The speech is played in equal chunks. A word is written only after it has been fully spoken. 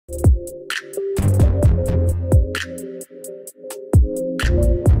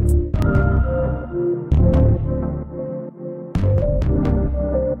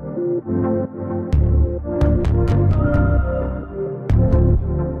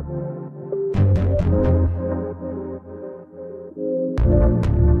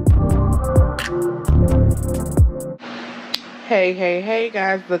Hey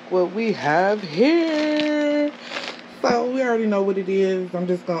guys, look what we have here. So we already know what it is. I'm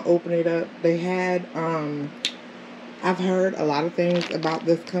just gonna open it up. They had I've heard a lot of things about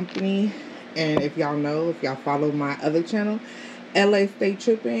this company, and if y'all follow my other channel, LA Stay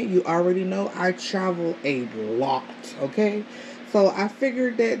Tripping, you already know I travel a lot, okay? So I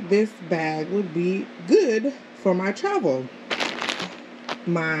figured that this bag would be good for my travel.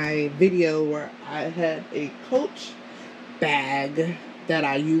 My video where I had a Coach bag that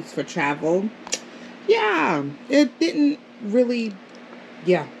I use for travel, it didn't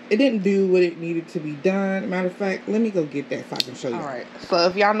do what it needed to be done. Matter of fact, let me go get that so I can show you. Alright, so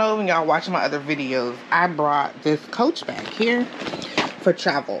if y'all know, when y'all watching my other videos, I brought this Coach bag here for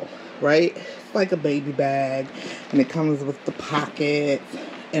travel, right? It's like a baby bag, and it comes with the pockets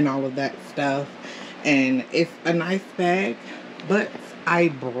and all of that stuff, and it's a nice bag, but I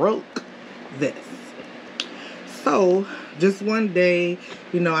broke this. So just one day,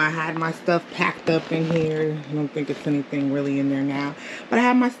 I had my stuff packed up in here. I don't think it's anything really in there now, but I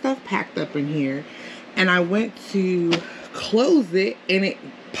had my stuff packed up in here, and I went to close it and it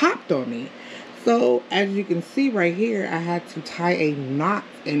popped on me. So as you can see right here, I had to tie a knot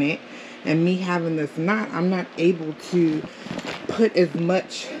in it, and me having this knot, I'm not able to put as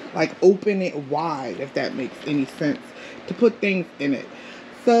much, open it wide, if that makes any sense, to put things in it.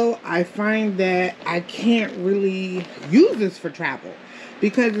 So I find that I can't really use this for travel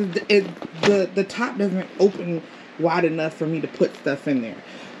because the top doesn't open wide enough for me to put stuff in there.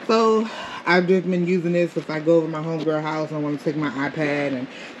 So I've just been using this if I go over my homegirl house and I want to take my iPad and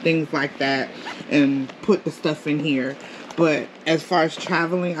things like that and put the stuff in here. But as far as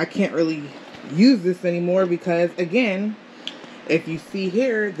traveling, I can't really use this anymore because, again, if you see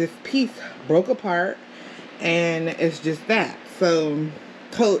here, this piece broke apart and it's just that. So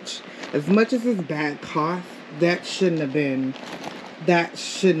Coach, as much as this bag cost, that shouldn't have been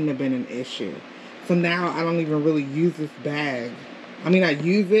an issue. So now I don't even really use this bag. I mean, I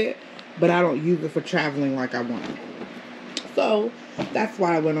use it, but I don't use it for traveling like I want. So that's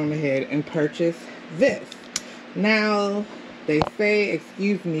why I went on ahead and purchased this. Now they say,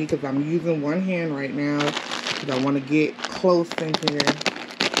 excuse me, because I'm using one hand right now because I want to get close in here.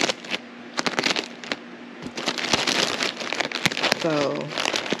 So,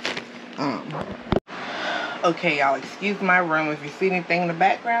 okay, y'all, excuse my room. If you see anything in the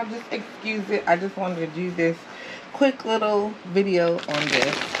background, just excuse it. I just wanted to do this quick little video on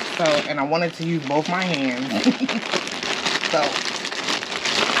this. So, and I wanted to use both my hands. So,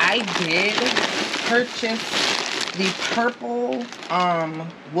 I did purchase the purple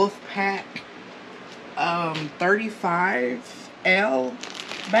Wolfpak 35L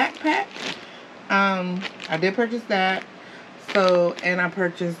backpack. I did purchase that. So, and I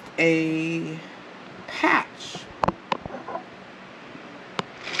purchased a patch.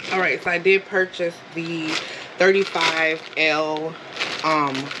 Alright, so I did purchase the 35L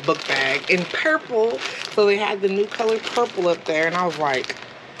book bag in purple. So they had the new color purple up there, and I was like,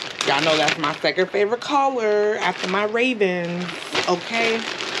 y'all know that's my second favorite color after my Ravens. Okay,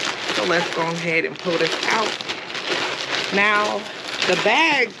 so let's go ahead and pull this out. Now, the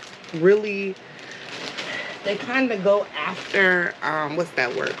bag really, they kind of go after, what's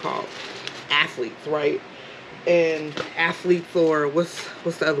that word called? Athletes, right? And athletes, or what's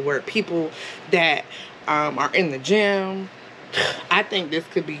the other word? People that are in the gym. I think this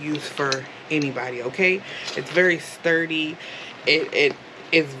could be used for anybody, okay? It's very sturdy. It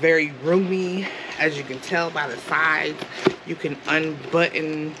is very roomy, as you can tell by the size. You can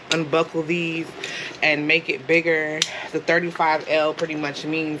unbuckle these and make it bigger. The 35L pretty much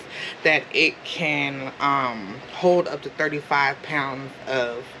means that it can hold up to 35 pounds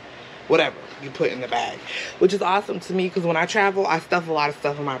of whatever you put in the bag, which is awesome to me because when I travel, I stuff a lot of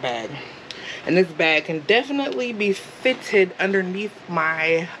stuff in my bag. And this bag can definitely be fitted underneath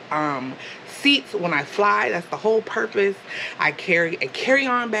my seats when I fly. That's the whole purpose. I carry a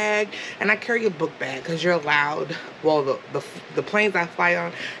carry-on bag and I carry a book bag because you're allowed, well, the planes I fly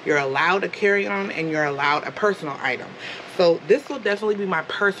on, you're allowed a carry-on and you're allowed a personal item. So this will definitely be my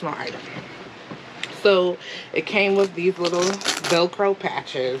personal item. So it came with these little Velcro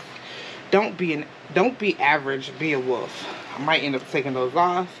patches. Don't be average, be a wolf. I might end up taking those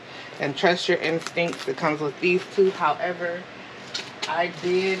off. And trust your instincts. It comes with these two. However, I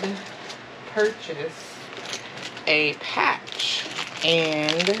did purchase a patch,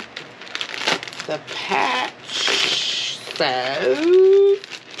 and the patch says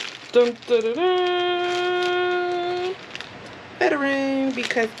dun, dun, dun, dun, veteran,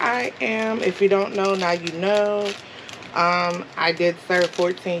 because I am, if you don't know, now you know. I did serve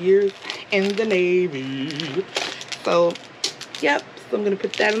 14 years in the Navy. So Yep, so I'm gonna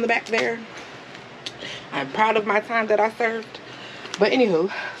put that in the back there. I'm proud of my time that I served. But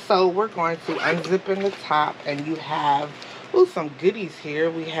anywho, so we're going to unzip in the top, and you have some goodies here.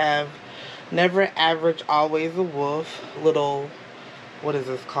 We have Never Average, Always a Wolf, little, what is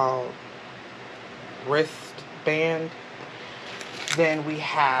this called? Wristband. Then we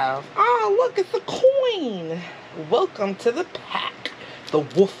have, oh look, it's a coin. Welcome to the pack, the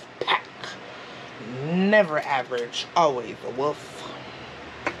Wolfpak. Never average, always a wolf.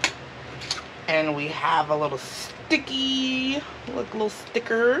 And we have a little sticky, look, little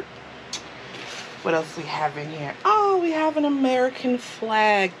sticker. What else we have in here? Oh, we have an American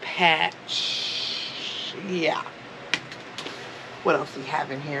flag patch. Yeah. What else we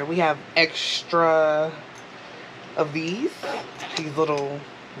have in here? We have extra of these little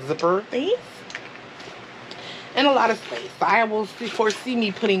zipper things. And a lot of space. I will foresee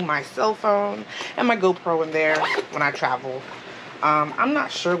me putting my cell phone and my GoPro in there when I travel. I'm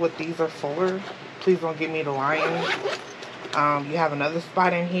not sure what these are for. Please don't get me to lying. You have another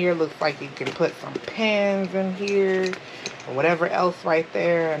spot in here. Looks like you can put some pens in here. Or whatever else right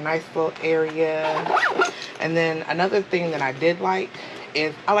there. A nice little area. And then another thing that I did like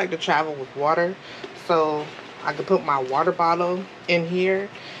is I like to travel with water. So I could put my water bottle in here.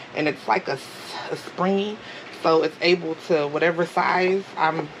 And it's like a springy. So it's able to, whatever size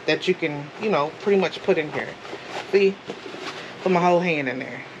that you can, you know, pretty much put in here. See? Put my whole hand in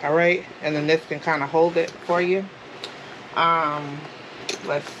there. Alright? And then this can kind of hold it for you.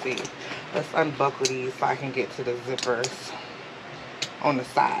 Let's see. Let's unbuckle these so I can get to the zippers on the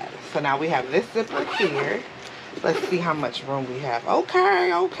side. So now we have this zipper here. Let's see how much room we have.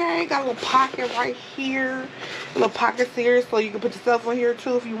 Okay, okay. Got a little pocket right here. Little pockets here so you can put your cell phone here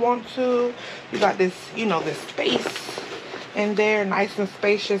too if you want to. You got this, you know, this space in there. Nice and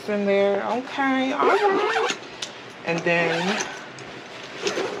spacious in there. Okay, alright. And then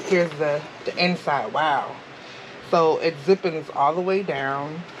here's the inside. Wow. So it zippins all the way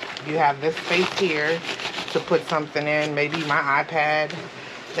down. You have this space here to put something in, maybe my iPad.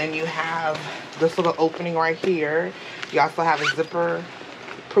 Then you have this little opening right here. You also have a zipper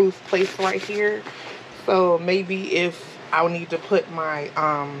proof place right here. So maybe if I would need to put my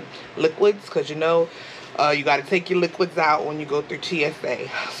liquids, because you know you got to take your liquids out when you go through TSA.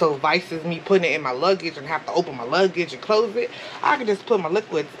 So versus me putting it in my luggage and have to open my luggage and close it, I can just put my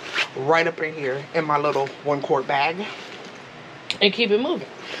liquids right up in here in my little 1-quart bag and keep it moving.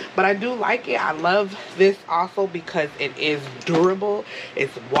 But I do like it. I love this also because it is durable.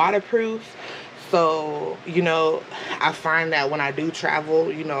 It's waterproof. So, you know, I find that when I do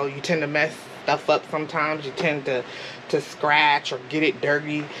travel, you know, you tend to mess stuff up sometimes. You tend to scratch or get it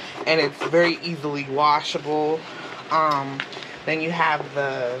dirty, and it's very easily washable. Then you have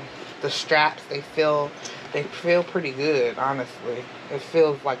the straps. They feel pretty good, honestly. It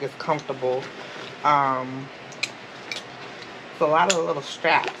feels like it's comfortable. It's a lot of little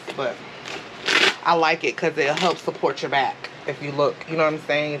straps, but I like it because it helps support your back. If you look, you know what I'm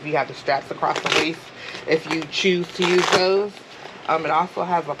saying? If you have the straps across the waist, if you choose to use those. It also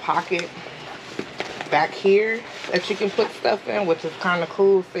has a pocket back here that you can put stuff in, which is kind of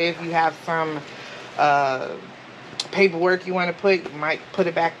cool. Say if you have some paperwork you want to put, you might put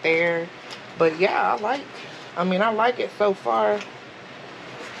it back there. But yeah, I like it so far.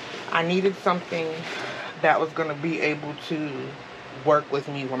 I needed something that was going to be able to work with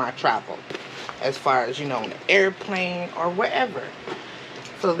me when I travel, as far as, you know, on the airplane or wherever.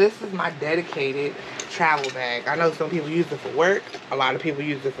 So this is my dedicated travel bag. I know some people use it for work. A lot of people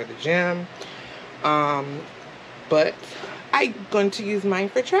use it for the gym. But I'm going to use mine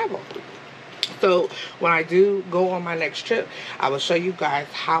for travel. So when I do go on my next trip, I will show you guys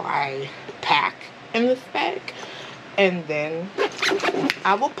how I pack in this bag. And then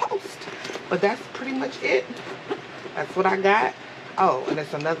I will post. But that's pretty much it. That's what I got. Oh, and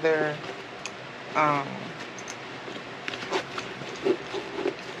it's another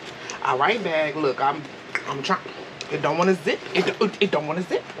alright bag. Look, I'm trying. It don't want to zip. It don't want to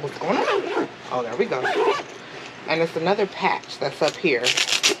zip. What's going on? Oh, there we go. And it's another patch that's up here.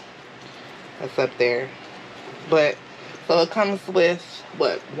 That's up there. But so it comes with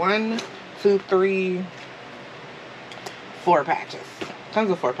what? 1, 2, 3, 4 patches. Comes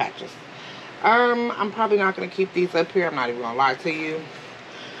with 4 patches. I'm probably not gonna keep these up here. I'm not even gonna lie to you.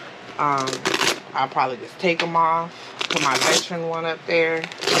 I'll probably just take them off. Put my veteran one up there.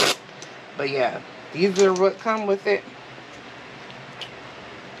 But yeah, these are what come with it.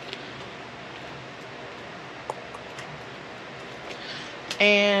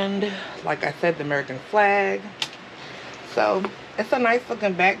 And like I said, the American flag. So it's a nice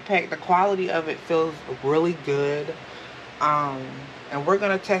looking backpack. The quality of it feels really good. And we're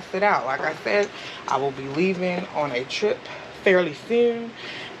gonna test it out. Like I said, I will be leaving on a trip fairly soon,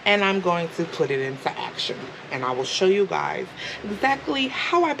 and I'm going to put it into action, and I will show you guys exactly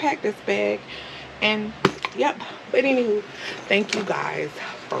how I pack this bag. And yep, but anywho, thank you guys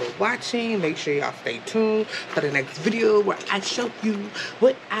for watching. Make sure y'all stay tuned for the next video where I show you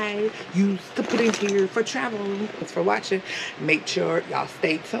what I use to put in here for travel. Thanks for watching. Make sure y'all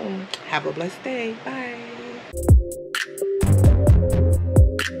stay tuned. Have a blessed day. Bye.